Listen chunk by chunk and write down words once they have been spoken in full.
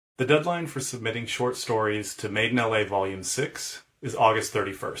The deadline for submitting short stories to Made in LA Volume 6 is August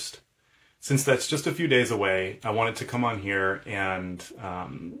 31st. Since that's just a few days away, I wanted to come on here and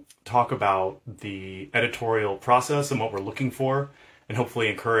talk about the editorial process and what we're looking for, and hopefully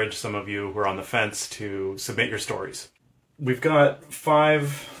encourage some of you who are on the fence to submit your stories. We've got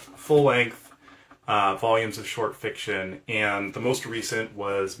 5 full-length volumes of short fiction, and the most recent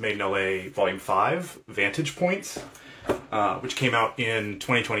was Made in LA Volume 5, Vantage Points, which came out in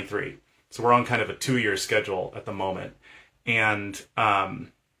 2023. So we're on kind of a 2-year schedule at the moment. And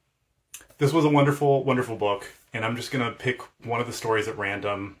this was a wonderful, wonderful book, and I'm just going to pick one of the stories at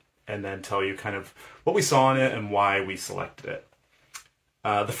random and then tell you kind of what we saw in it and why we selected it.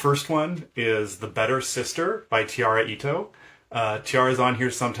 The first one is The Better Sister by Tiara Ito. Tiara's on here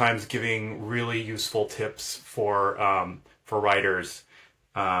sometimes giving really useful tips for writers.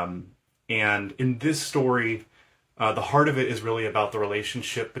 And in this story, the heart of it is really about the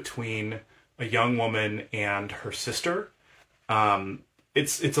relationship between a young woman and her sister.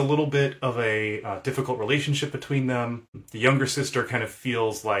 It's a little bit of a difficult relationship between them. The younger sister kind of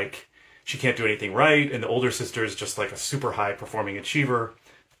feels like she can't do anything right, and the older sister is just like a super high performing achiever.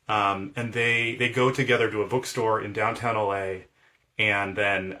 And they go together to a bookstore in downtown LA, and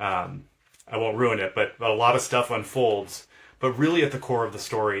then I won't ruin it, but a lot of stuff unfolds. But really at the core of the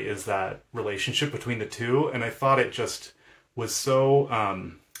story is that relationship between the two, and I thought it just was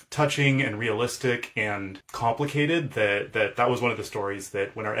so touching and realistic and complicated that was one of the stories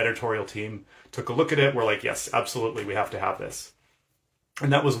that when our editorial team took a look at it, we're like, yes, absolutely, we have to have this.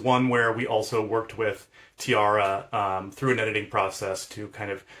 And that was one where we also worked with Tiara through an editing process to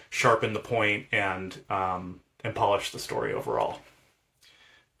kind of sharpen the point and polish the story overall.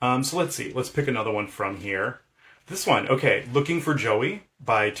 So let's see, let's pick another one from here. This one, okay, Looking for Joey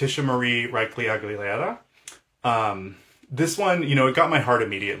by Tisha Marie Reichle Aguilera. This one, you know, it got my heart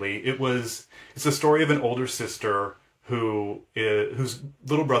immediately. It's a story of an older sister whose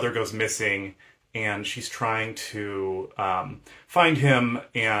little brother goes missing, and she's trying to find him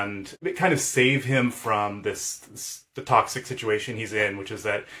and kind of save him from the toxic situation he's in, which is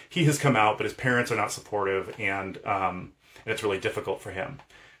that he has come out, but his parents are not supportive, and it's really difficult for him.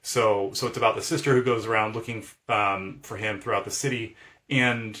 So it's about the sister who goes around looking for him throughout the city,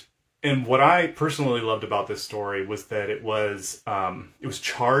 and what I personally loved about this story was that it was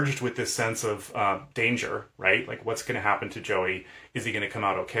charged with this sense of danger, right? Like, what's going to happen to Joey? Is he going to come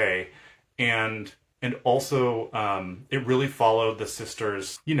out okay? And also it really followed the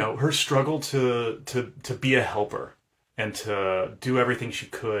sister's, you know, her struggle to be a helper and to do everything she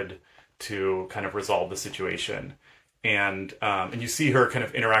could to kind of resolve the situation. And you see her kind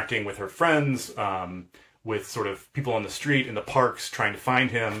of interacting with her friends, with sort of people on the street, in the parks, trying to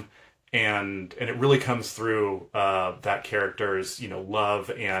find him. And it really comes through that character's, you know, love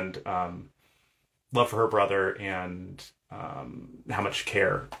for her brother and how much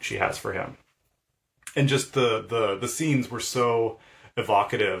care she has for him. And just the scenes were so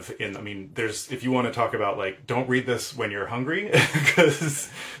evocative. I mean, if you want to talk about, like, don't read this when you're hungry,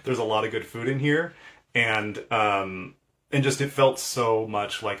 because there's a lot of good food in here. And just it felt so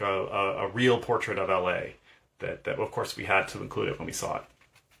much like a real portrait of LA that of course we had to include it when we saw it.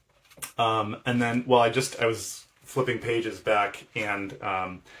 And then, well, I was flipping pages back, and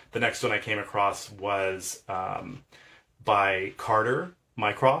the next one I came across was by Carter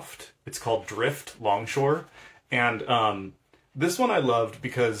Mycroft. It's called Drift Longshore. And this one I loved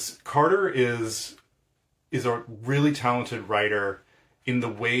because Carter is a really talented writer in the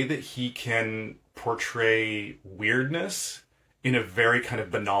way that he can portray weirdness in a very kind of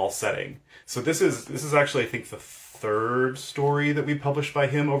banal setting. So this is actually, I think, the 3rd story that we published by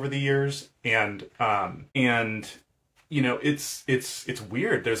him over the years, and you know, it's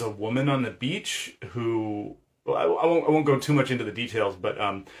weird. There's a woman on the beach who, well, I won't go too much into the details, but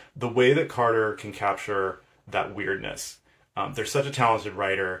the way that Carter can capture that weirdness, they're such a talented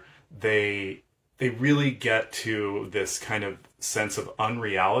writer. They really get to this kind of sense of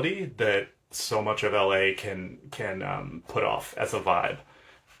unreality that so much of LA can put off as a vibe.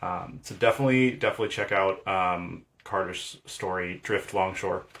 So definitely check out Carter's story, Drift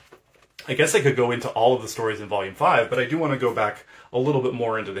Longshore. I guess I could go into all of the stories in Volume 5, but I do want to go back a little bit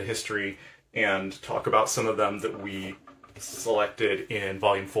more into the history and talk about some of them that we selected in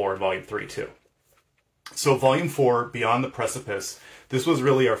Volume 4 and Volume 3 too. So Volume 4, Beyond the Precipice, this was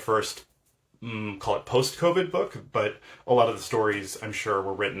really our first, call it post-COVID book, but a lot of the stories, I'm sure,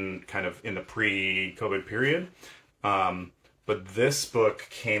 were written kind of in the pre-COVID period. But this book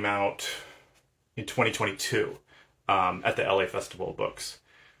came out in 2022 at the LA Festival of Books.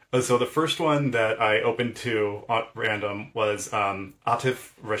 So the first one that I opened to at random was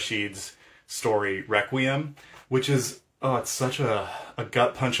Atif Rashid's story Requiem, which is, oh, it's such a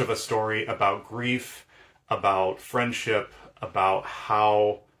gut punch of a story about grief, about friendship, about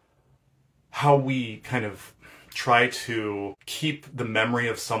how we kind of try to keep the memory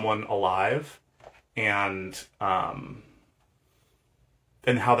of someone alive, and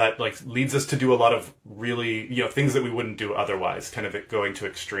how that like leads us to do a lot of really, things that we wouldn't do otherwise, kind of going to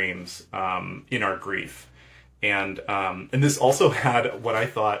extremes in our grief. And this also had what I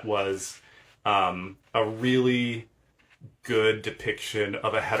thought was a really good depiction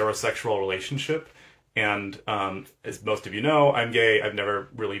of a heterosexual relationship. And as most of you know, I'm gay. I've never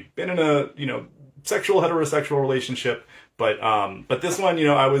really been in a heterosexual relationship, but this one,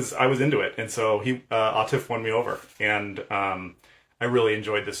 I was into it, and so Atif won me over, and I really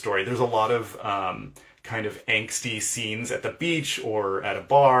enjoyed this story. There's a lot of kind of angsty scenes at the beach or at a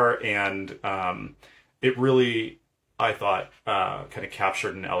bar, and it really, I thought, kind of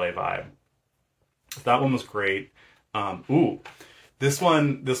captured an LA vibe. That one was great. This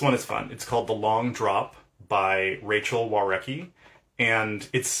one is fun. It's called The Long Drop by Rachel Warecki, and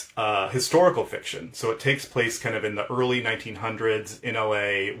it's historical fiction. So it takes place kind of in the early 1900s in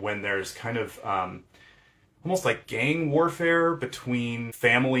LA, when there's kind of almost like gang warfare between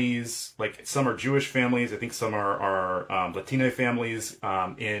families. Like some are Jewish families, I think some are Latina families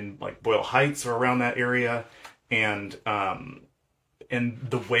in like Boyle Heights or around that area, and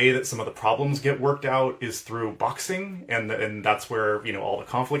the way that some of the problems get worked out is through boxing, and that's where all the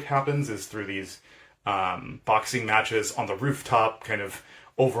conflict happens, is through these boxing matches on the rooftop, kind of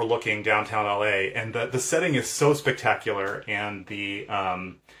overlooking downtown LA. And the setting is so spectacular, and the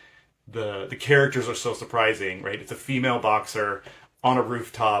characters are so surprising, right? It's a female boxer on a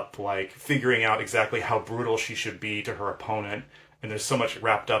rooftop, like figuring out exactly how brutal she should be to her opponent, and there's so much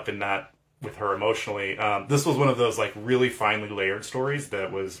wrapped up in that with her emotionally. This was one of those like really finely layered stories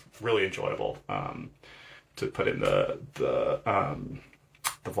that was really enjoyable to put in the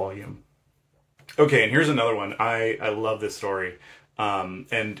volume. Okay, and here's another one. I love this story,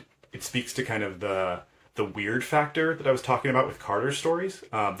 and it speaks to kind of the weird factor that I was talking about with Carter's stories.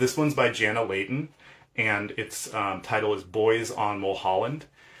 This one's by Jana Layton, and its title is Boys on Mulholland,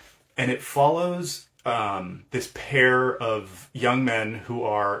 and it follows this pair of young men who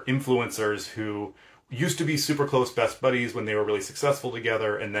are influencers who used to be super close best buddies when they were really successful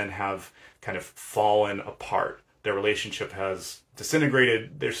together, and then have kind of fallen apart. Their relationship has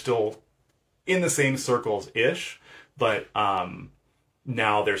disintegrated. They're still in the same circles-ish, but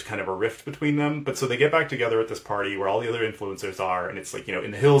now there's kind of a rift between them. But so they get back together at this party where all the other influencers are, and it's like,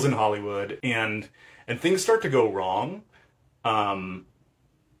 in the hills in Hollywood, and things start to go wrong.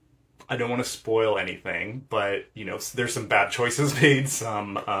 I don't want to spoil anything, but there's some bad choices made,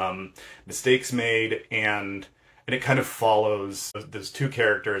 some mistakes made, and it kind of follows those two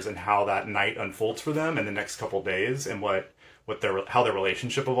characters and how that night unfolds for them in the next couple days, and how their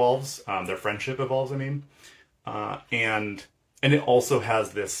relationship evolves, their friendship evolves, I mean. And it also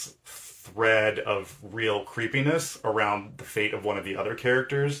has this thread of real creepiness around the fate of one of the other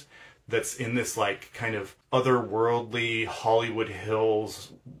characters that's in this like kind of otherworldly Hollywood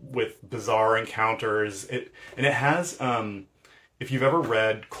Hills with bizarre encounters. It has, if you've ever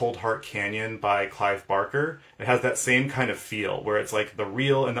read Cold Heart Canyon by Clive Barker, it has that same kind of feel where it's like the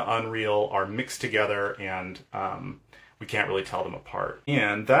real and the unreal are mixed together, and we can't really tell them apart.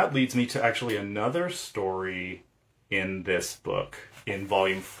 And that leads me to actually another story in this book, in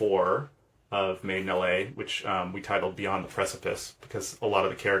volume 4 of Made in LA, which we titled Beyond the Precipice, because a lot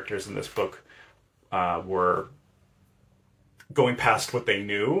of the characters in this book were going past what they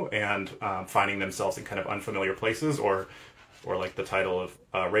knew and finding themselves in kind of unfamiliar places, or like the title of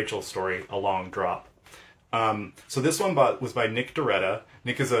Rachel's story, A Long Drop. So this one was by Nick Doretta.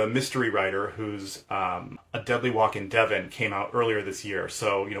 Nick is a mystery writer whose A Deadly Walk in Devon came out earlier this year.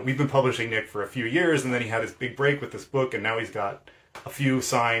 So, we've been publishing Nick for a few years, and then he had his big break with this book, and now he's got a few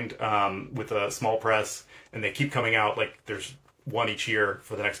signed with a small press, and they keep coming out. Like, there's one each year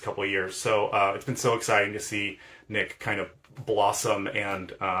for the next couple of years. So it's been so exciting to see Nick kind of blossom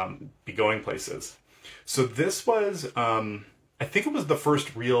and be going places. So this was, I think it was the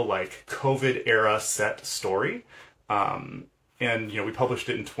first real like COVID era set story. And, we published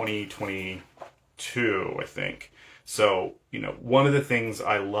it in 2022, I think. So, one of the things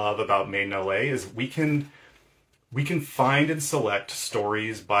I love about Made in LA is we can find and select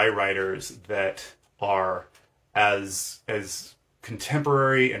stories by writers that are as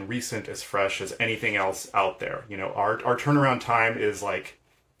contemporary and recent, as fresh as anything else out there. Our turnaround time is like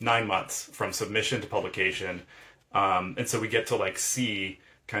 9 months from submission to publication. And so we get to like see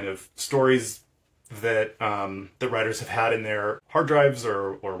kind of stories that that writers have had in their hard drives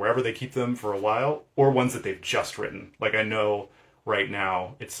or wherever they keep them for a while, or ones that they've just written. Like I know right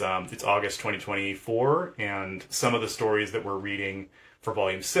now it's August 2024, and some of the stories that we're reading for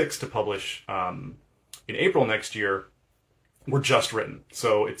volume 6 to publish in April next year were just written.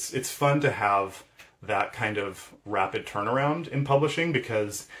 So it's fun to have that kind of rapid turnaround in publishing,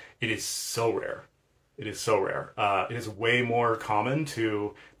 because it is so rare. It is so rare. It is way more common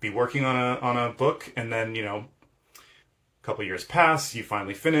to be working on a book, and then, you know, a couple of years pass, you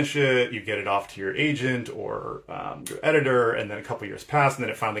finally finish it, you get it off to your agent or your editor, and then a couple of years pass, and then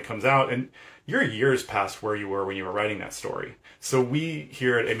it finally comes out, and you're years past where you were when you were writing that story. So we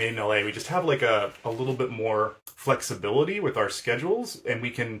here at Made in LA, we just have like a little bit more flexibility with our schedules, and we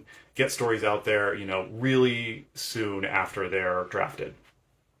can get stories out there, you know, really soon after they're drafted.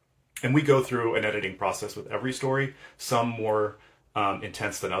 And we go through an editing process with every story, some more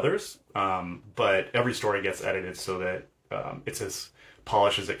intense than others, but every story gets edited so that it's as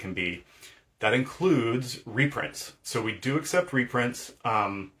polished as it can be. That includes reprints. So we do accept reprints,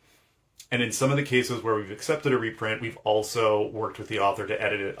 and in some of the cases where we've accepted a reprint, we've also worked with the author to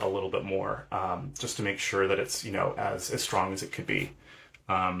edit it a little bit more, just to make sure that it's, you know, as strong as it could be.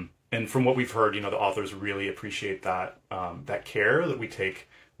 And from what we've heard, you know, the authors really appreciate that care that we take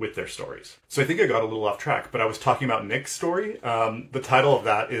with their stories. So I think I got a little off track, but I was talking about Nick's story. The title of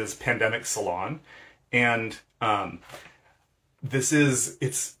that is Pandemic Salon. And I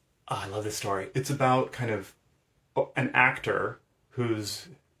love this story. It's about kind of an actor who's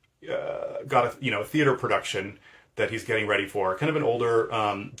got a theater production that he's getting ready for, kind of an older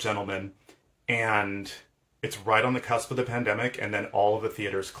gentleman, and it's right on the cusp of the pandemic, and then all of the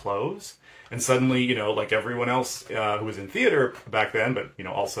theaters close. And suddenly, you know, like everyone else who was in theater back then, but, you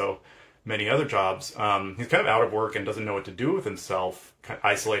know, also many other jobs, he's kind of out of work and doesn't know what to do with himself, kind of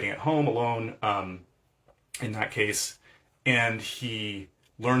isolating at home alone in that case. And he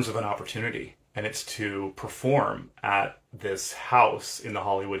learns of an opportunity, and it's to perform at this house in the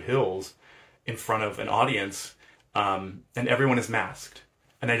Hollywood Hills in front of an audience, and everyone is masked.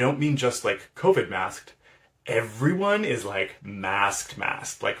 And I don't mean just like COVID masked. Everyone is like masked,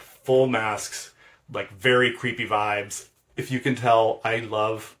 like full masks, like very creepy vibes. If you can tell, I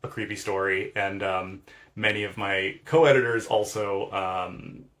love a creepy story, and many of my co-editors also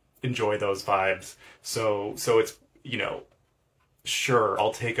enjoy those vibes. So it's, you know, sure,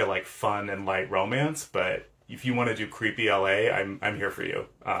 I'll take a like fun and light romance, but if you want to do creepy LA, I'm here for you.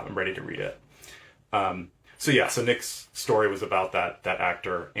 I'm ready to read it. So yeah, so Nick's story was about that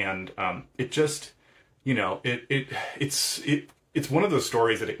actor, and it just, you know, it's one of those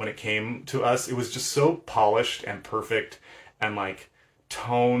stories that when it came to us, it was just so polished and perfect, and like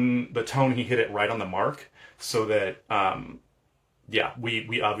the tone he hit it right on the mark, so that yeah,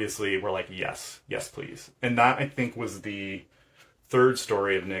 we obviously were like, yes, please. And that, I think, was the third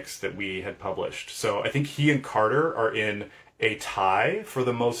story of Nick's that we had published. So I think he and Carter are in a tie for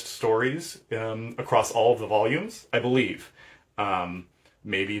the most stories across all of the volumes, I believe.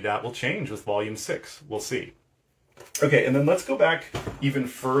 Maybe that will change with volume 6. We'll see. Okay, and then let's go back even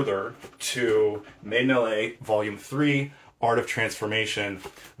further to Made in LA, volume 3, Art of Transformation.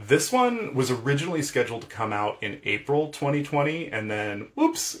 This one was originally scheduled to come out in April 2020, and then,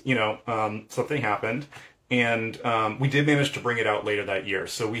 whoops, you know, something happened. And we did manage to bring it out later that year.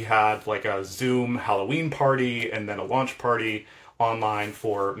 So we had like a Zoom Halloween party and then a launch party online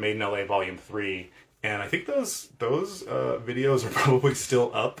for Made in LA Volume 3. And I think those videos are probably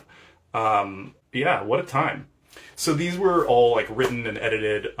still up. Yeah, what a time. So these were all like written and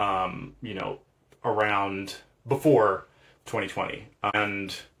edited, you know, around before 2020.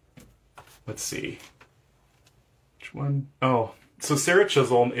 And let's see. Which one? Oh. So Sarah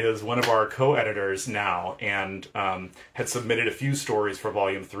Chisholm is one of our co-editors now, and had submitted a few stories for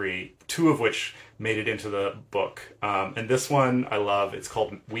Volume 3, 2 of which made it into the book. And this one I love. It's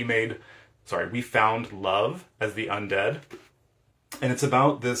called We Found Love as the Undead. And it's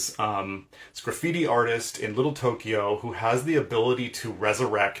about this graffiti artist in Little Tokyo who has the ability to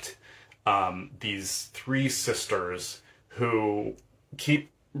resurrect these 3 sisters who keep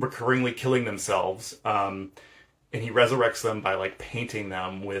recurringly killing themselves. And he resurrects them by like painting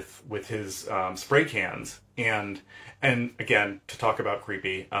them with his spray cans. And again, to talk about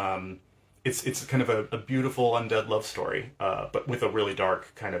creepy, it's kind of a beautiful undead love story, but with a really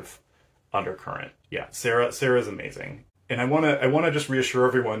dark kind of undercurrent. Yeah, Sarah's amazing. And I wanna just reassure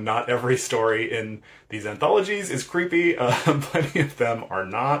everyone, not every story in these anthologies is creepy. Plenty of them are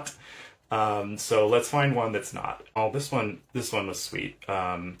not. So let's find one that's not. Oh, this one was sweet.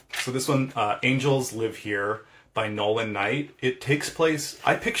 So this one, Angels Live Here, by Nolan Knight. It takes place,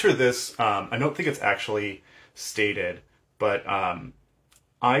 I picture this, I don't think it's actually stated, but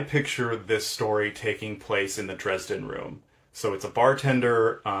I picture this story taking place in the Dresden Room. So it's a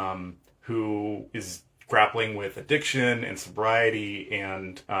bartender who is grappling with addiction and sobriety,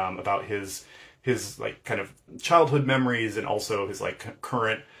 and about his like kind of childhood memories and also his like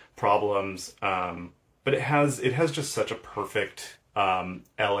current problems. But it has just such a perfect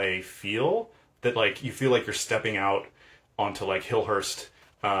LA feel that like you feel like you're stepping out onto like Hillhurst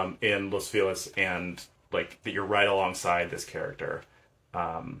in Los Feliz, and like that you're right alongside this character.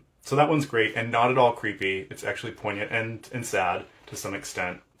 So that one's great and not at all creepy. It's actually poignant and sad to some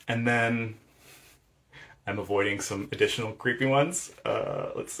extent. And then I'm avoiding some additional creepy ones.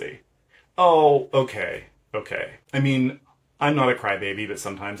 Let's see. Oh, okay. I mean, I'm not a crybaby, but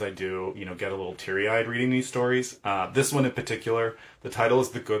sometimes I do, you know, get a little teary-eyed reading these stories. This one in particular, the title is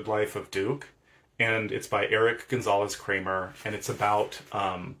The Good Life of Duke, and it's by Eric Gonzalez Kramer, and it's about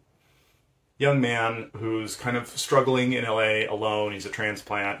young man who's kind of struggling in LA alone. He's a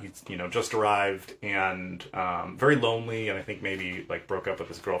transplant. He's, you know, just arrived and very lonely, and I think maybe like broke up with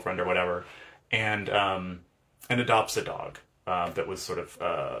his girlfriend or whatever, and adopts a dog that was sort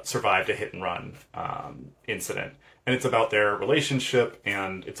of survived a hit and run incident. And it's about their relationship,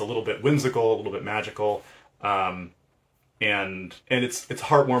 and it's a little bit whimsical, a little bit magical, and it's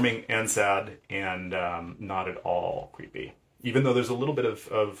heartwarming and sad, and not at all creepy. Even though there's a little bit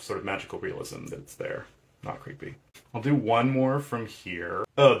of sort of magical realism that's there. Not creepy. I'll do one more from here.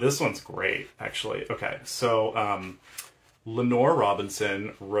 Oh, this one's great, actually. Okay, so Lenore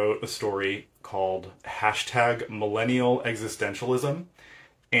Robinson wrote a story called #Millennial Existentialism.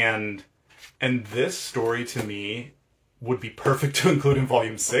 And this story, to me, would be perfect to include in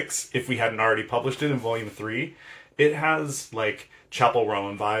Volume 6 if we hadn't already published it in Volume 3. It has, like, Chapel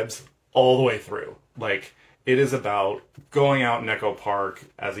Roan vibes all the way through. Like, it is about going out in Echo Park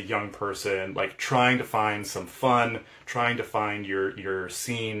as a young person, like trying to find some fun, trying to find your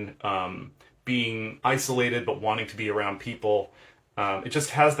scene, being isolated but wanting to be around people. It just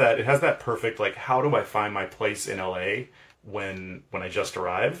has that. It has that perfect like, how do I find my place in LA when I just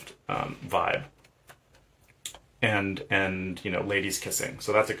arrived vibe. And you know, ladies kissing.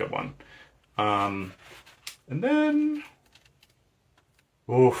 So that's a good one. And then.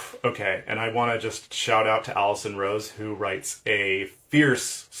 Oof, okay, and I want to just shout out to Allison Rose, who writes a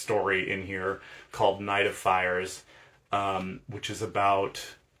fierce story in here called Night of Fires, which is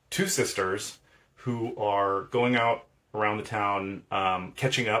about two sisters who are going out around the town,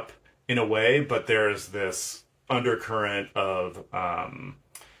 catching up in a way, but there's this undercurrent of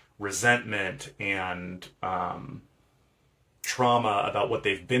resentment and trauma about what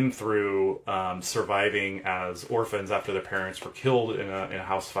they've been through, surviving as orphans after their parents were killed in a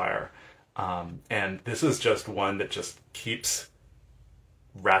house fire. And this is just one that just keeps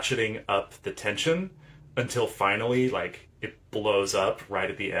ratcheting up the tension until finally, like, it blows up right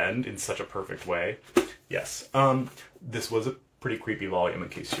at the end in such a perfect way. Yes, this was a pretty creepy volume in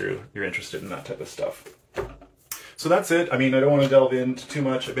case you're interested in that type of stuff. So that's it. I mean, I don't want to delve into too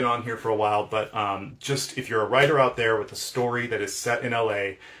much. I've been on here for a while, but just if you're a writer out there with a story that is set in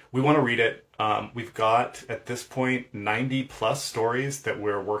LA, we want to read it. We've got, at this point, 90 plus stories that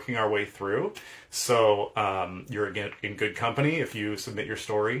we're working our way through. So you're again in good company if you submit your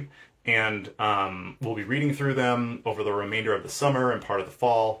story. And we'll be reading through them over the remainder of the summer and part of the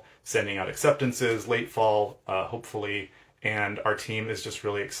fall, sending out acceptances, late fall, hopefully. And our team is just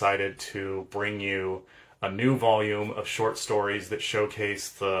really excited to bring you a new volume of short stories that showcase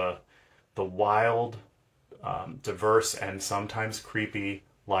the wild, diverse, and sometimes creepy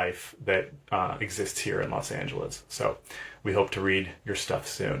life that exists here in Los Angeles. So we hope to read your stuff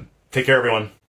soon. Take care, everyone.